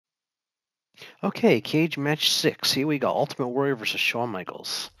Okay, cage match 6. Here we go. Ultimate Warrior versus Shawn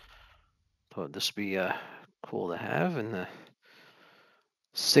Michaels. Thought this would be cool to have in the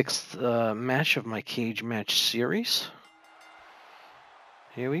 6th match of my cage match series.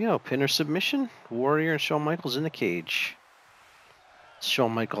 Here we go. Pinner submission. Warrior and Shawn Michaels in the cage.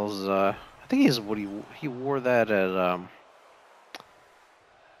 Shawn Michaels, I think he wore that at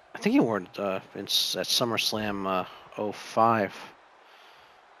I think he wore it at SummerSlam 05.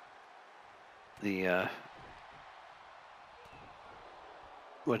 The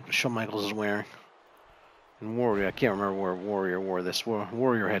what Shawn Michaels is wearing. And Warrior, I can't remember where Warrior wore this.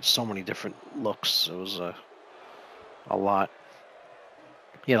 Warrior had so many different looks. It was a lot.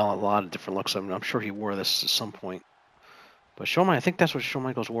 He had a lot of different looks. I'm sure he wore this at some point. But I think that's what Shawn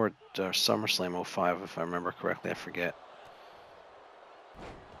Michaels wore at SummerSlam 05, if I remember correctly. I forget.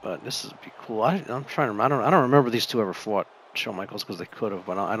 But this would be cool. I'm trying to. I don't remember these two ever fought Shawn Michaels because they could have,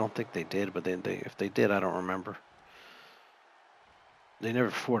 but I don't think they did. But if they did, I don't remember. They never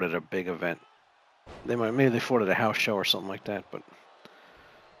fought at a big event. Maybe they fought at a house show or something like that. But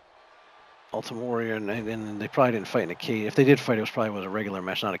Ultimate Warrior and they probably didn't fight in a cage. If they did fight, it was probably a regular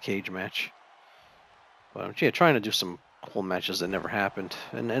match, not a cage match. But yeah, trying to do some cool matches that never happened,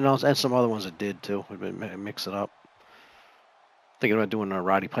 and some other ones that did too. Mix it up. Thinking about doing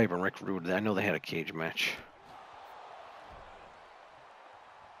Roddy Piper and Rick Rude. I know they had a cage match.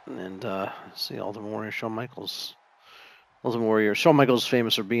 And see, Ultimate Warrior, Shawn Michaels. Ultimate Warrior, Shawn Michaels is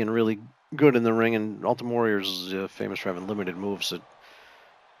famous for being really good in the ring, and Ultimate Warrior is famous for having limited moves. So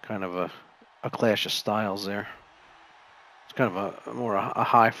kind of a clash of styles there. It's kind of more a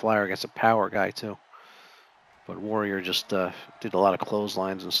high flyer against a power guy too. But Warrior just did a lot of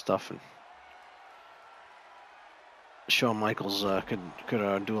clotheslines and stuff, and Shawn Michaels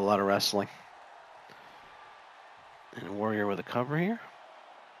could do a lot of wrestling. And Warrior with a cover here.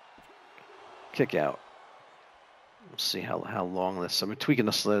 Kick out. We'll see how long this. I'm tweaking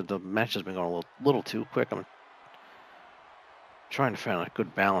this. The match has been going a little too quick. I'm trying to find a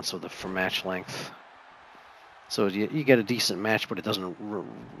good balance for match length. So you get a decent match, but it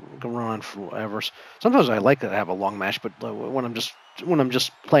doesn't go on forever. Sometimes I like to have a long match, but when I'm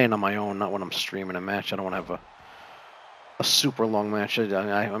just playing on my own, not when I'm streaming a match, I don't want to have a super long match.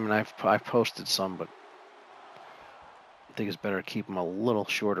 I mean I've posted some, but I think it's better to keep them a little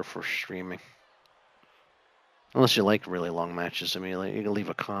shorter for streaming. Unless you like really long matches. I mean, you can leave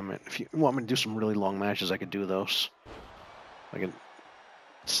a comment. If you want me to do some really long matches, I could do those. I can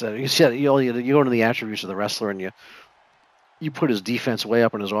set. You go into the attributes of the wrestler and you put his defense way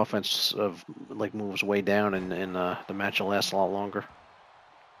up and his offense moves way down, and the match will last a lot longer.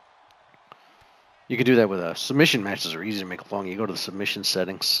 You could do that with submission matches. Are easy to make long. You go to the submission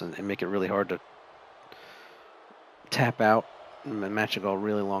settings and make it really hard to tap out, and the match will go a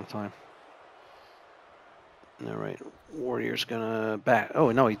really long time. All right, Warrior's gonna back.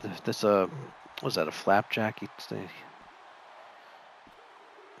 Oh no, was that a flapjack? Let's see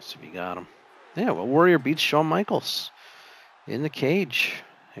if he got him. Yeah, well, Warrior beats Shawn Michaels in the cage.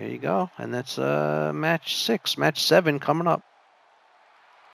 There you go, and that's match 6. Match 7 coming up.